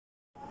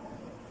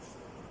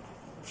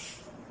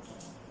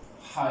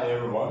Hi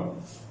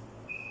everyone,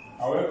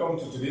 and welcome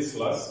to today's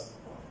class.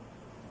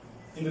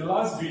 In the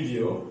last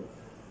video,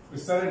 we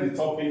started the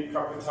topic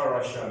capital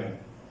rationing,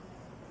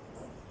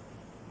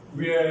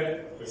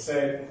 where we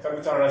said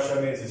capital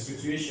rationing is a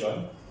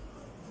situation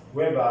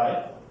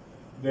whereby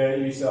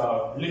there is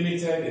a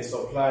limited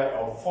supply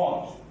of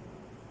funds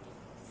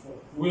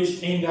which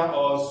hinder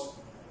us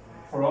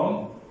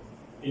from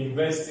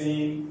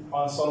investing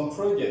on some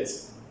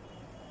projects.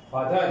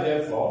 By that,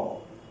 therefore,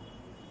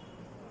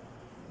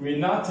 we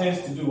now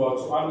tend to do what?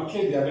 To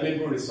allocate the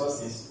available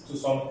resources to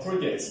some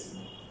projects.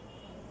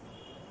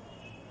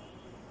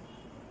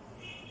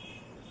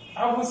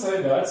 Having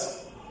said that,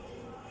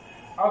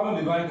 having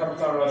defined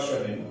capital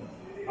rationing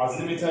as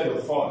limited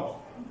of fund,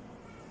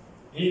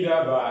 either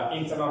by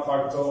internal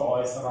factor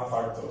or external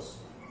factors.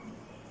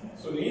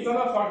 So the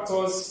internal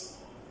factors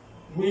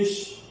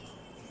which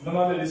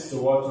normally leads to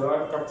what?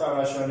 To capital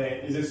rationing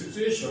is a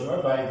situation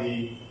whereby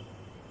the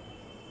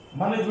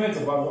management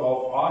of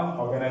an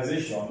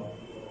organization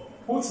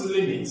puts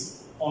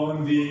limits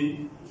on the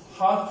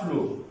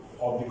outflow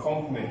of the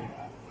company.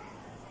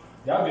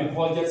 There have been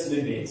budget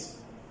limits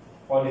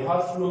for the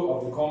outflow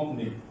of the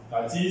company.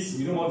 That is,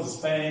 we don't want to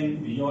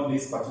spend beyond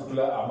this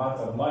particular amount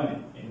of money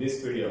in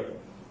this period.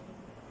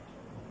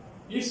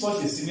 If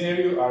such a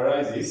scenario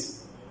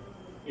arises,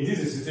 it is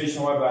a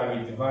situation whereby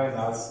we define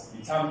as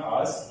the term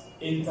as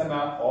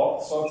internal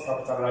or soft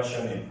capital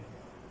rationing.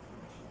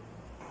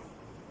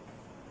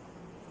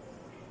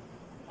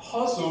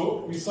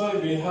 Also, we saw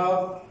we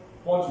have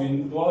what we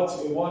want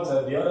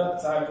the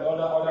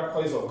other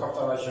causes of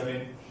capital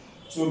rationing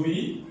to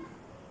be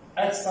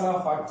external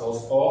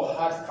factors or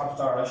hard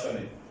capital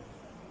rationing,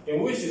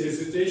 in which is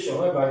a situation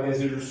whereby there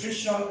is a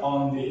restriction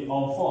on the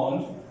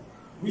fund,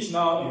 which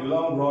now in the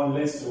long run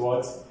leads to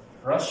what?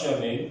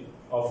 Rationing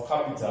of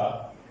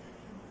capital,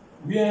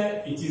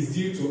 where it is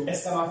due to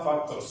external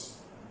factors.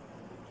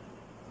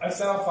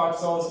 External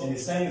factors in the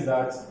sense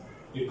that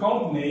the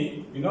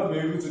company will not be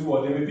able to do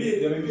what? There may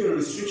be a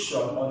restriction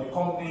on the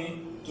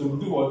company to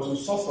do what? To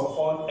source of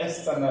fund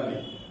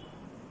externally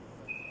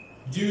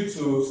due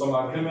to some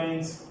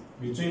agreements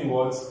between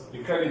what? The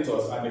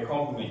creditors and the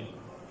company.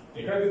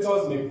 The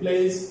creditors may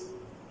place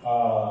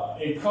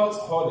a court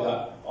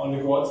order on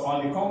the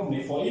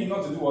company for it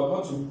not to do what?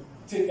 Not to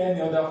take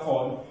any other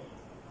fund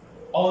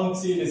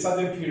until a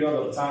certain period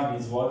of time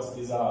has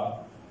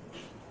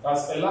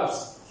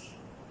elapsed.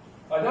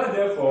 By that,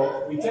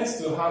 therefore, we tend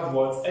to have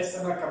what?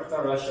 External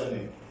capital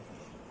rationing.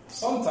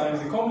 Sometimes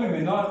the company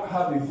may not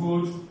have a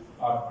good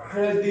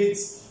credit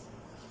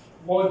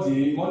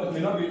body,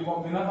 may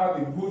not have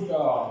a good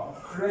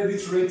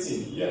credit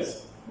rating.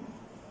 Yes.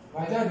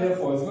 By that,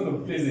 therefore, it's going to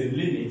place a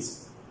limit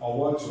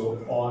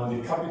on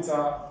the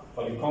capital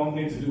for the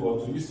company to do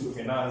what? To use to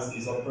finance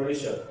its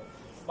operation.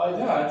 By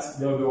that,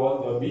 there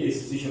will be a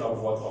situation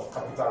of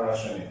capital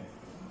rationing.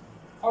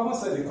 Having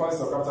said the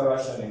causes of capital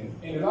rationing,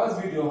 in the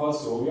last video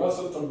also, we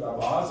also talked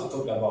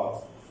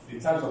about the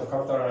types of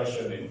capital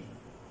rationing,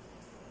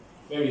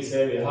 where we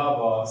say we have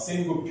a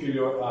single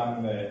period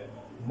and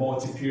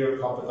multi-period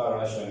capital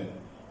rationing.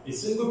 A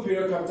single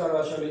period capital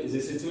rationing is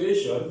a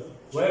situation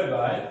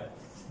whereby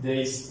there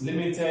is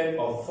limited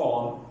of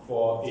fund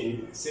for a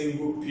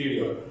single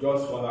period,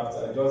 just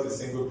a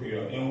single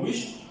period, in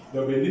which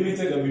there will be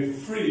limited, there will be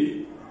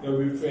free.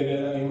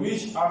 In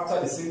which after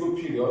the single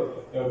period,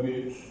 there will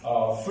be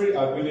free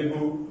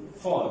available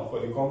fund for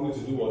the company to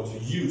do what? To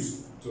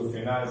use to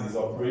finance its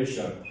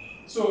operation.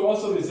 So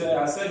also we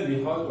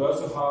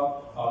also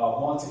have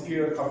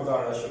multi-period capital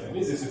rationing.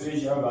 This is a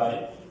situation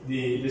whereby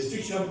the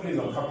restriction placed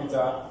on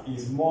capital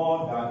is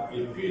more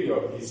than a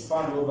period, is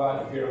spanned over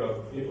the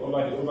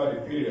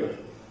period.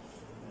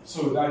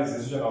 So that is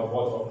the situation of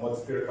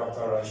multi-period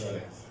capital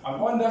rationing.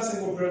 And under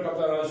single period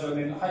capital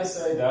rationing, I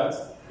say that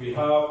we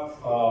have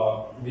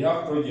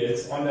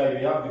projects. Under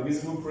we have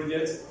divisible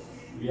projects,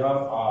 we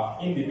have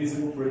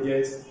indivisible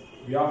projects,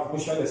 we have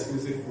mutually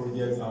exclusive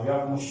projects, and we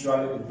have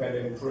mutually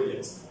dependent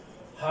projects.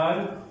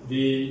 And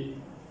the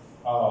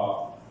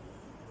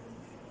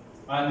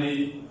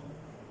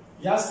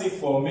yardstick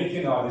for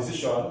making our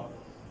decision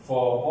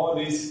for all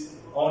this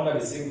under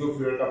the single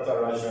period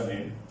capital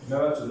rationing, in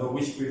order to know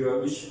which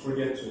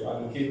project to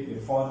allocate the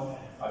fund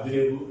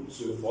available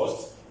to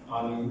first,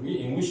 and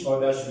in which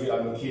order should we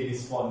allocate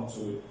this fund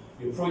to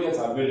the project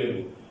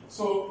available.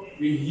 So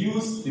we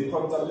use the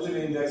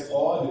profitability index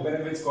or the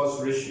benefit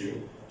cost ratio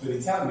to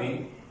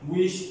determine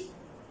which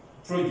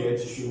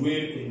project should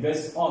we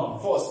invest on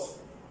first.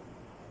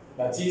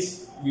 That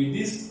is, with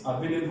this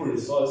available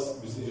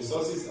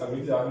resources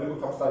available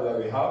capital that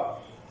we have,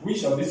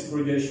 which of these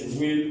projects should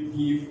we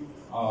give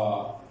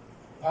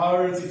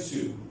priority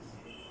to?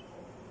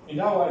 In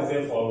that way,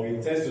 therefore,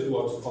 we tend to do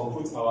what? To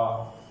compute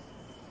our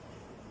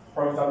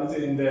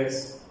profitability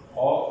index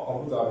or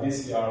compute our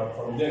DCR.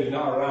 From there, we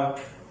now rank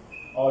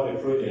all the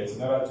projects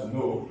in order to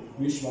know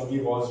which one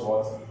give us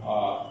what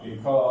we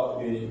call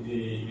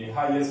the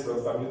highest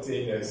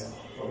profitability index.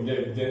 From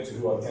there, we tend to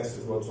do what? Tends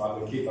to go to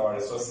allocate our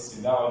resources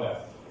in that order.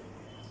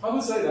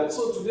 Having said that,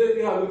 so today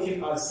we are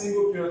looking at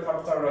single period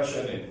capital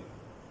rationing.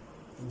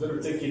 I'm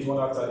going to take it one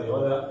after the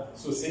other.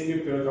 So single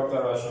period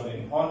capital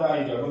rationing. Under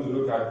it, you are going to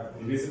look at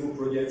divisible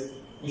project,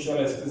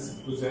 mutually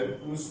exclusive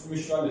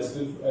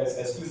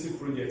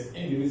project,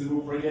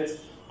 indivisible project,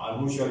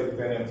 and mutually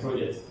dependent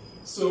project.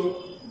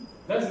 So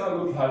let's now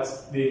look at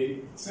the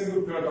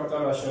single period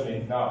capital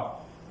rationing now.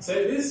 So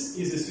this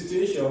is a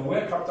situation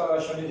where capital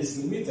rationing is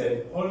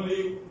limited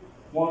only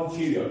one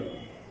period.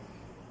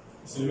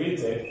 It's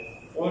limited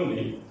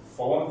only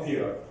for one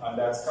period, and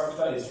that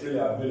capital is freely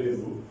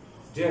available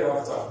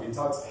thereafter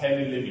without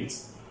any limit.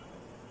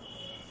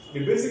 The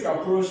basic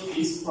approach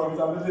is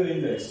profitability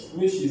index,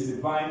 which is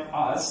defined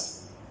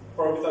as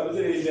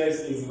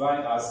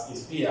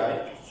is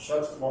PI,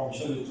 short form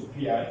usually to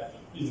PI,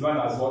 is defined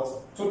as what?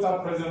 Total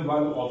present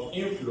value of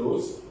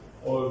inflows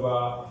over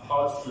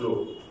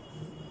outflow.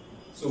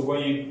 So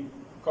when you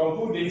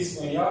compute this,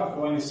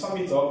 when you sum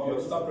it up, your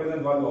total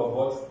present value of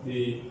what?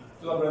 The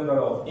total present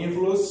value of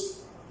inflows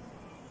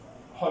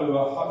over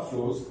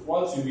outflows,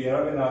 what you'll be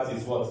arriving at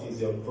is what?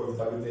 Is your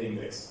profitability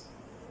index.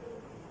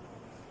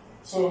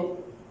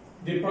 So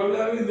the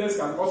profitability index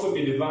can also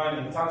be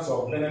defined in terms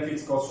of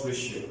benefit cost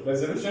ratio.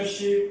 There's a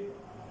relationship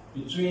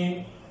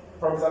between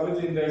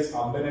profitability index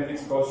and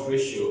benefit cost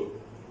ratio.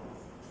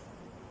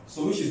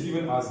 So which is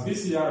given as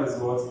BCR is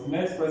what?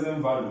 Net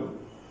present value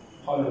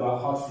over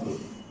outflow,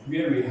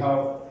 where we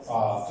have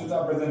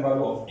total present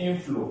value of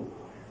inflow.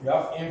 We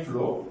have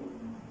inflow.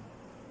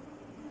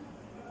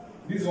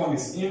 This one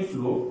is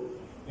inflow,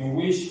 in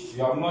which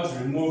you have not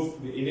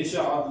removed the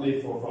initial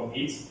outlay from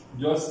it,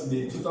 just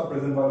the total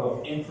present value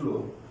of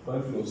inflow.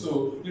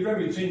 So the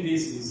difference between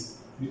this is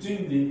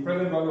between the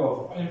present value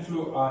of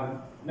inflow and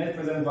net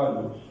present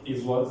value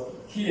is what?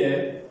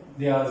 Here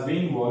there has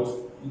been what?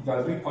 It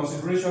has been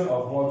consideration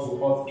of what?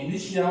 Of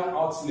initial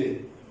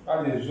outlay.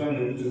 That is when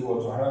we need to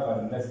go to higher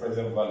than the net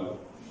present value.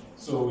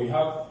 So we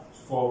have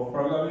for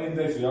probability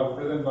index we have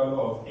present value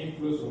of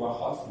inflows over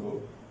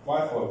outflow,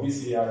 while for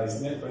BCR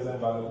is net present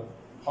value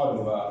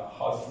over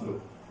outflow.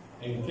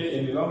 In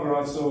the long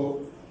run,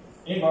 so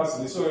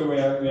inversely, so we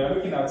are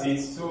looking at it.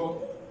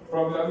 So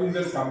probability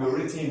index can be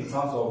written in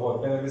terms of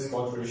what? Benefit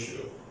cost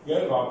ratio.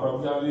 Where our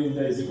probability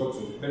index is equal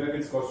to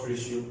benefit cost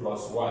ratio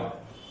plus 1.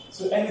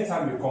 So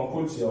anytime you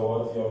compute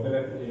your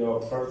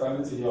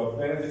profitability, your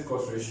benefit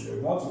cost ratio,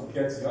 you want to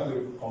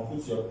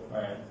compute your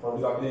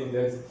profitability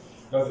index.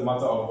 Doesn't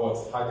matter of what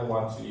adding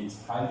 1 to it,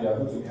 and you are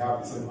going to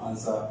have the same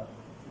answer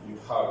you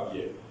have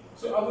here.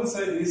 So having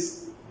said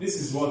this, this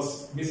is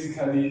what's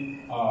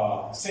basically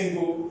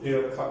single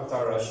period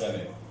capital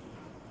rationing,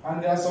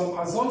 and there are some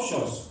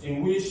assumptions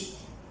in which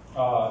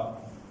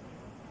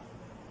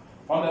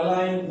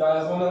underlying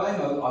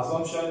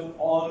assumption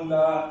on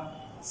the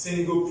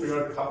single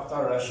period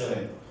capital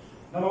rationing.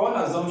 Number one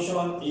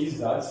assumption is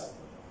that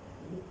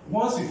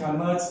once you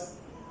cannot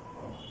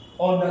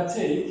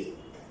undertake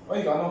a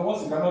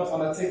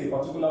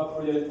particular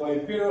project for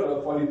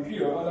the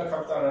period under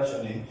capital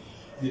rationing,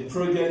 the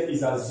project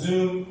is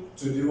assumed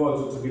to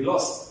be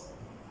lost.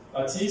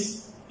 That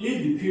is,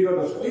 if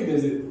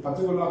there's a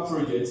particular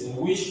project in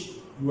which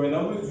you were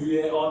unable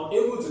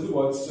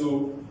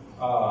to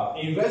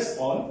invest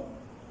on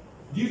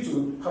due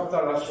to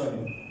capital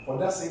rationing for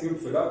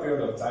that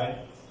period of time,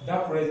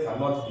 that project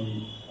cannot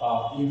be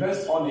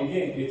invested on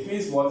again. It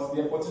means what?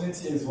 The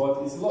opportunity is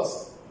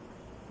lost.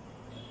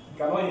 You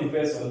cannot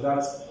invest on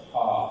that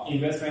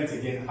investment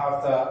again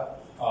after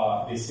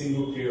the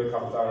single period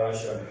capital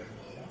rationing.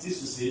 That is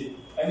to say,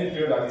 any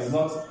period that is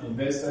not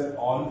invested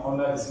on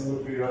under the single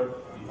period,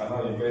 you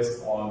cannot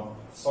invest on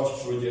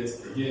such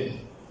projects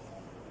again.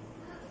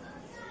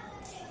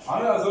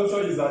 Another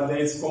assumption is that there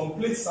is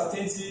complete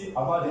certainty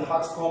about the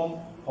outcome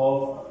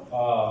of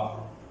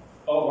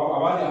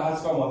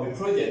the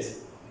project.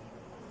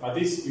 At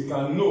least you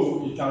can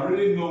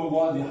really know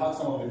what the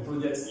outcome of the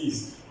project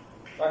is.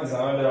 That is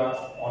another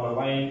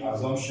underlying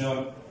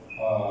assumption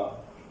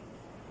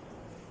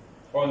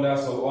under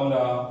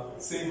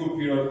single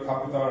period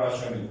capital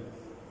rationing.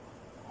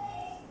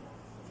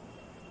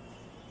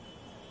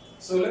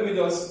 So let me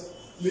just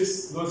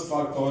list those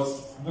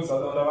factors, those are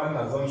the underlying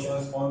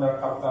assumptions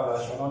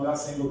under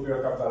single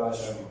period capital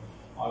rationing.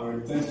 I will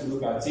return to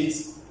look at it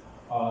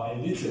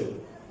in detail.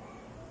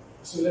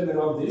 So let me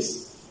rub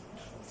this.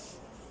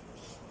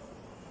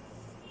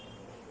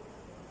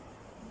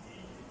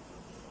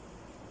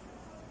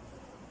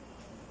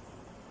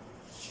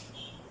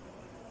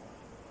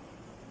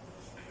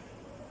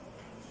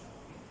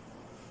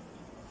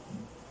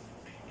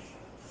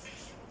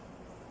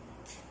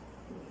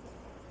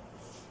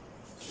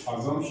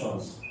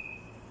 Assumptions.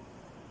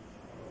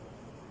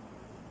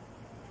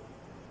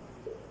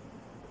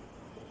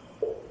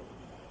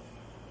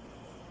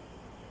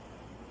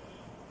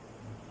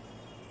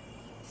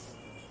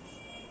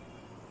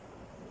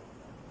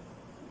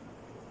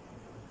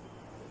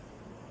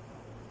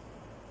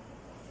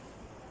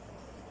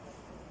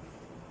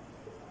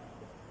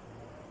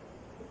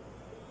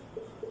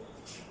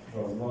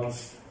 Does not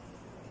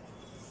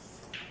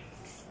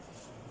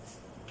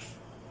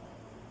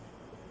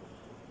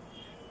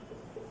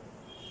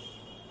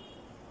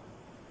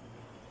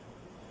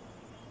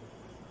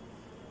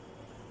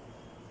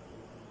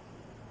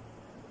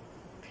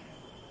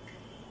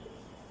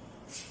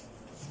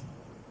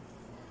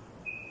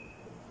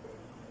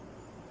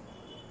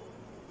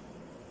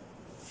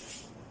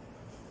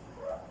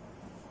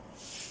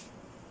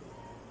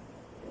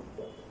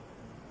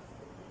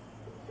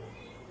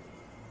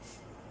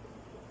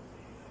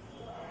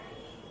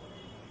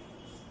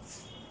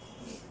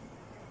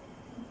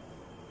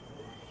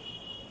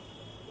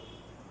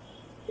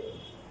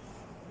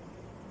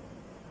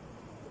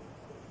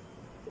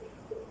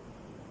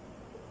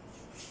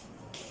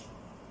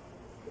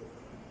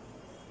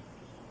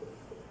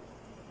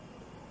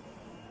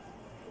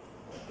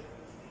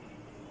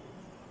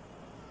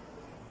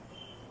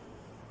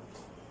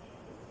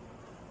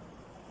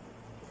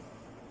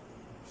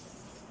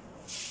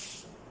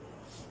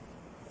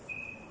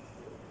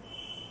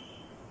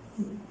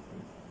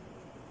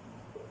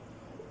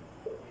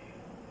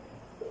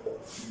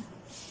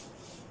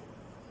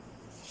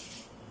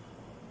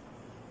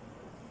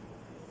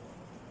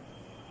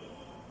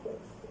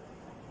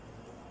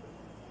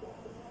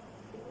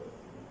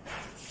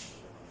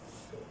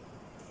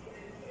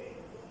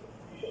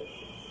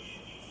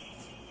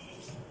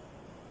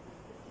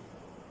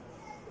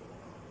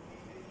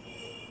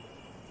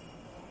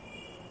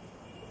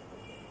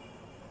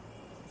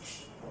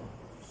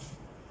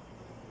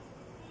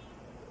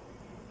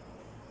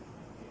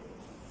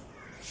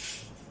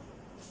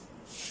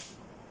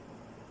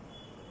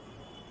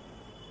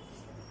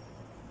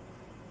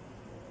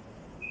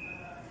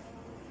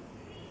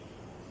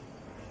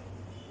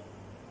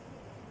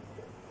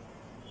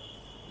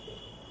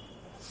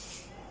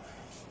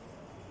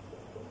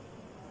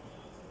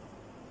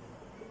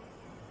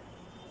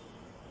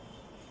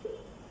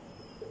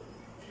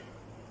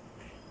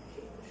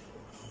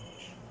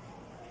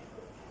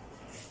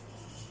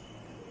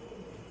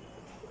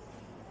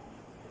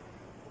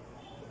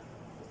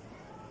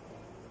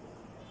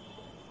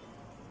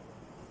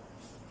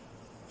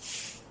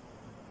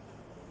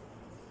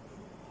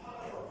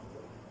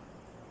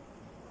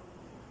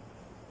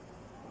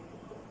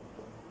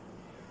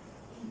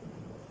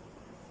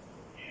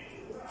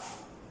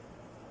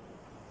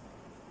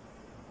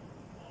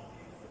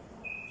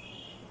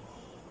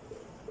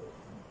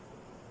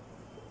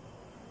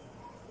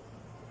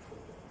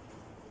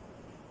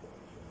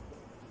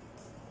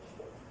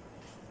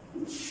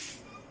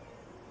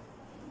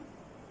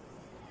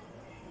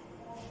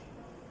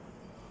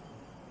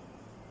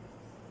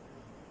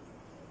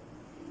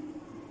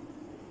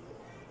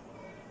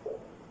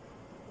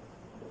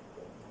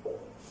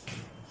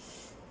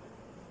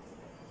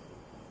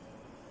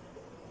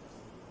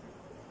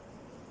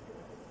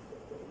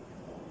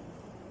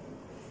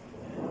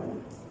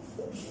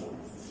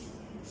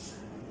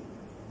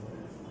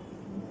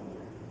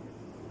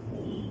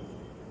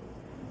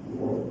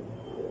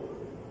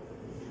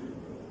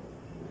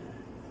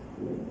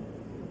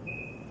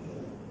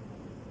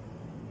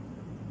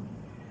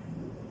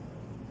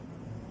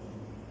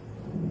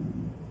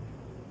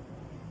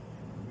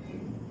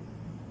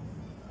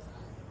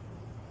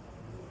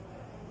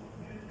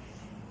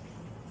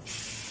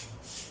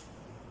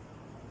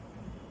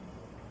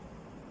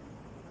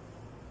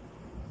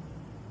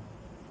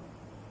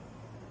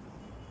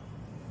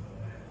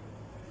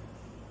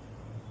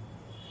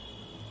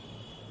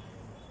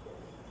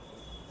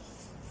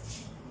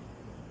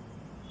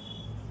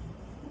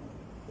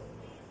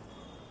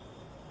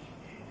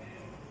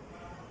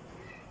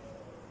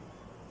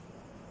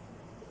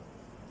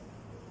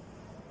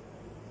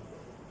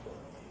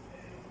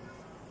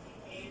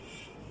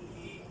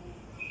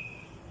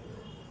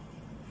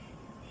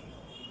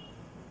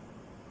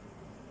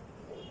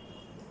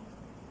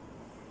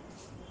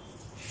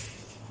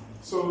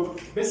So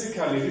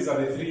basically, these are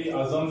the three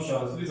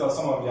assumptions. These are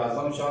some of the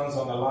assumptions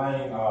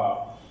underlying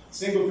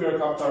single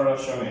period capital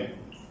rationing.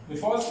 The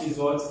first is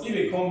what if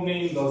a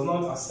company does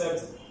not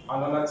accept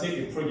and undertake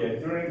a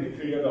project during the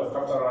period of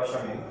capital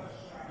rationing,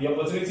 the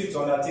opportunity to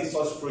undertake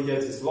such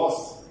project is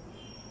lost.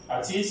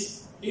 That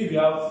is, if you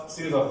have a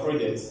series of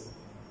projects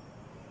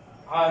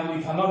and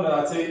you cannot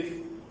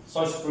undertake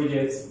such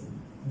projects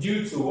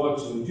due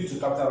to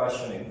capital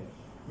rationing,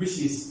 which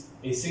is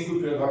a single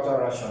period capital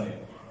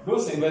rationing,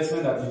 those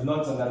investments that you did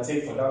not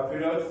undertake for that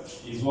period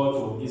is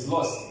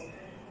lost.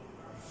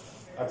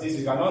 That is,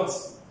 you cannot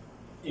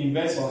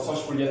invest on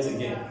such projects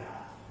again.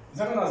 The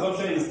second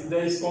assumption is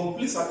there is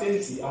complete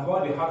certainty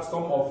about the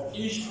outcome of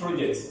each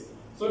project,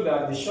 so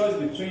that the choice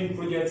between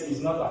projects is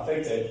not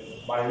affected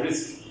by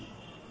risk.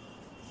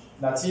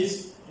 That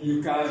is,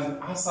 you can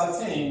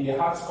ascertain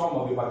the outcome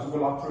of a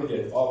particular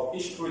project, of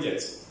each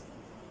project.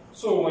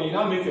 So when you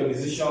now make your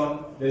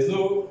decision,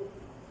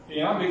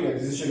 you are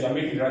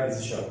making the right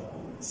decision.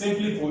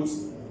 Simply put,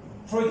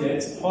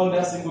 project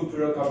under single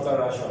period capital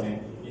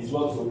rationing is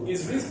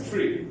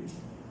risk-free.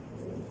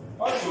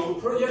 Also,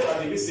 projects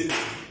are divisible,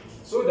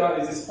 so that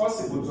it is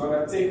possible to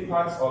undertake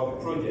parts of the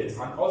project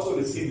and also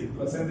receive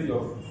the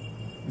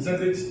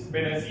percentage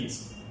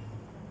benefits.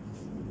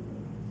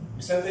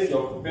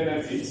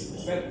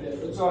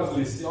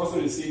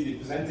 Also receive the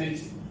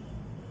percentage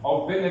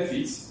of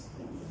benefits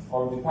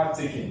of the part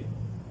taken.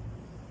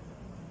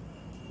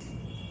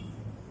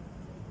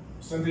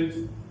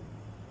 Percentage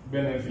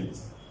benefit.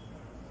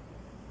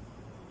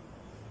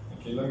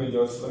 Okay, let me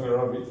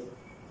rub it.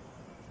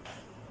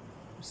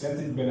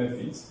 Percentage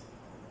benefits.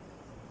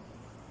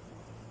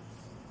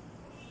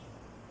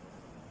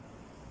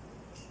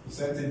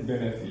 Percentage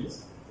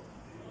benefits.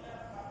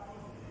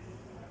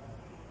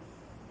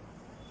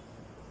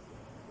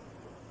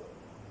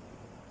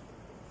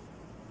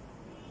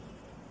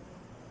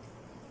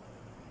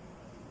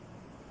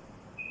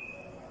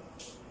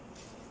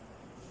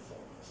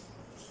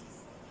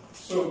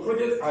 So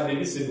projects are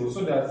divisible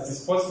so that it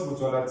is possible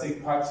to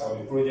undertake parts of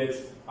the project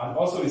and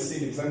also receive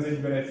the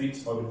percentage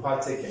benefits of the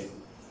part taken.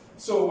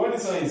 So what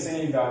this one is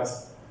saying that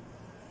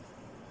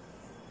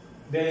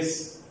there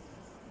is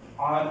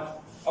an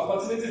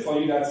opportunity for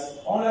you that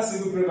under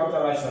single period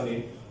capital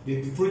rationing,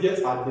 the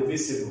projects are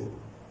divisible.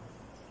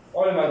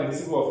 All about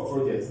divisible of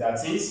projects.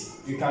 That is,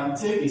 you can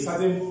take a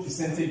certain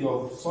percentage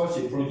of such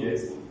a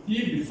project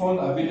if the fund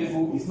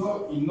available is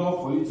not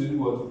enough for you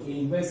to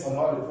invest on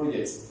all the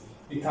projects.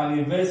 You can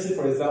invest,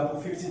 for example,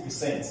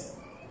 50%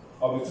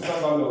 of the total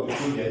value of the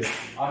project,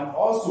 and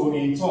also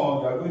in turn,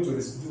 you are going to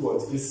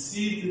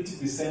receive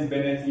 50%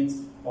 benefit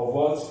of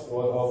the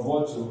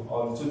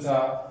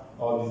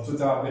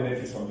total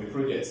benefits from the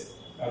project.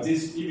 That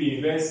is, if you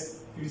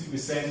invest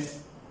 50%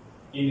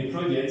 in a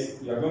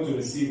project, you are going to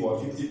receive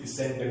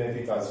 50%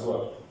 benefit as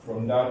well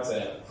from that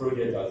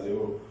project as a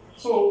whole.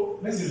 So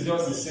this is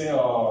just the same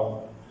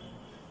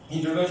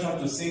introduction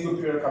to single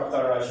period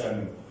capital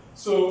rationing.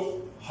 So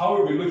how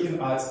we'll be looking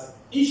at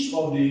each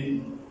of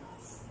the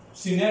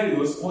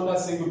scenarios under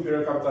single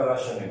period capital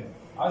rationing.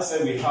 As I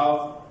said, we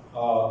have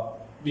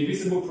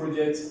divisible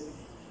project,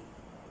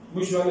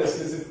 mutually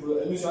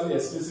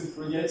exclusive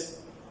project,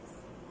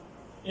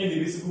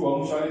 indivisible or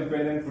mutually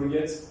dependent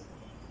project.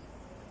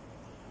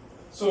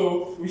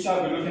 So we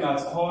shall be looking at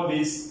all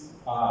these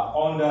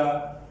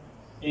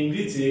in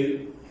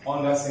detail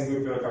under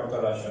single period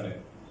capital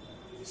rationing.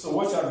 So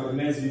watch out for the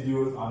next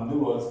video and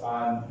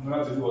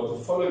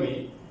to follow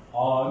me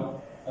on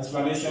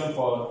explanation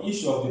for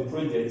each of the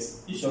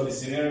projects, each of the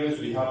scenarios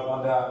we have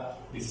under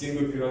the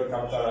single period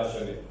capital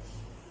rationing.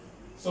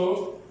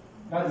 So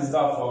that is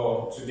that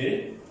for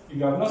today. If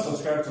you have not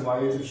subscribed to my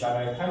YouTube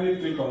channel, kindly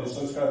click on the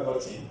subscribe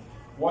button,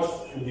 watch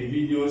the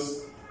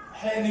videos,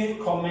 any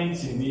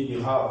comments you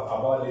have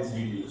about these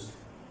videos,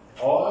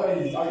 or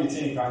how you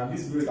think and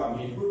this video can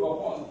be improved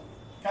upon,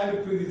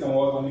 kindly put it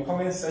on the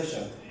comment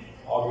section.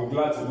 I'll be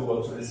glad to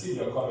receive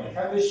your comment.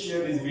 Kindly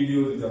share this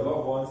video with your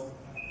loved ones.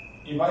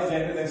 Invite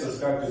them to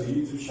subscribe to the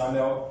YouTube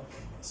channel.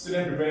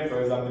 Students preparing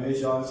for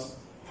examinations,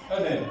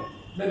 let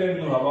them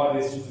know about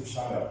this YouTube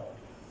channel.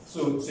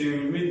 So till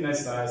we meet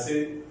next time, I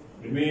say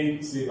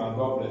remain safe and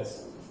God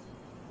bless.